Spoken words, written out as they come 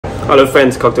Hello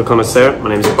friends, cocktail connoisseur. My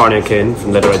name is Barney O'Kane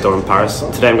from Le Door in Paris.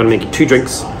 Today I'm going to make you two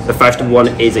drinks. The first one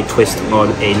is a twist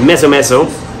on a Mezzo Mezzo,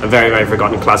 a very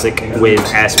forgotten classic with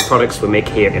some products we make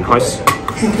here in house.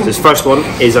 So this first one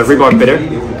is a rhubarb bitter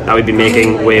that we've been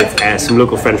making with some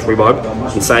local French rhubarb.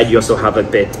 Inside you also have a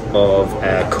bit of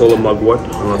cola mugwort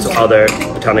and lots of other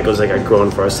botanicals that are grown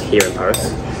for us here in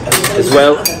Paris. As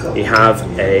well, you have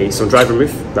some dried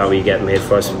vermouth that we get made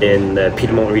for us in the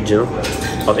Piedmont region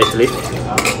of Italy.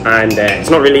 And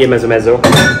it's not really a Mezzo Mezzo.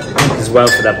 As well,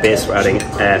 for that base we're adding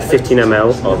 15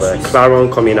 ml of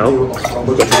Claron Communal, which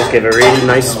will just give a really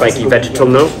nice spiky vegetal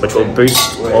note, which will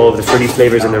boost all of the fruity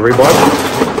flavours in the rhubarb.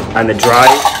 And the dry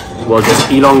will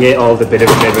just elongate all of the bitter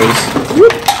flavours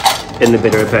in the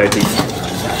bitter aperitif.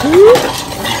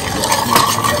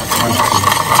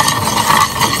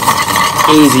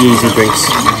 Easy drinks.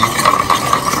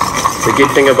 The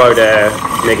good thing about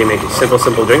making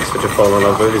simple drinks, which I've fallen in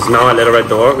love with, is now at Little Red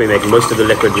Door we make most of the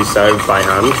liquid we serve by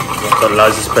hand. So it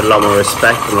allows us to put a lot more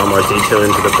respect and a lot more detail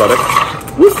into the product.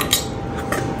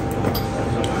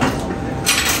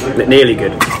 Nearly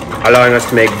good. Allowing us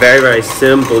to make very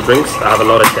simple drinks that have a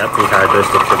lot of depth and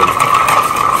characteristics to them.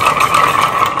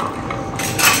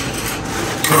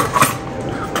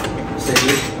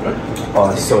 Oh,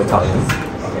 it's so Italian.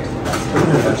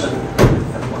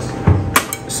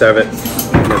 Serve it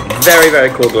in a very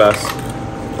cold glass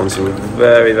on some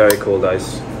very cold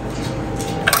ice.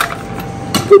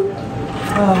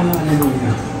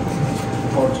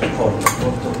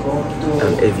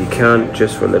 And if you can,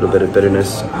 just for a little bit of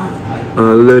bitterness,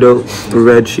 a little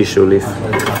red shisho leaf.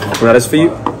 And that is for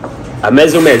you, a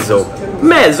Mezzo Mezzo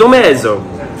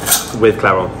with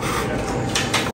Claron.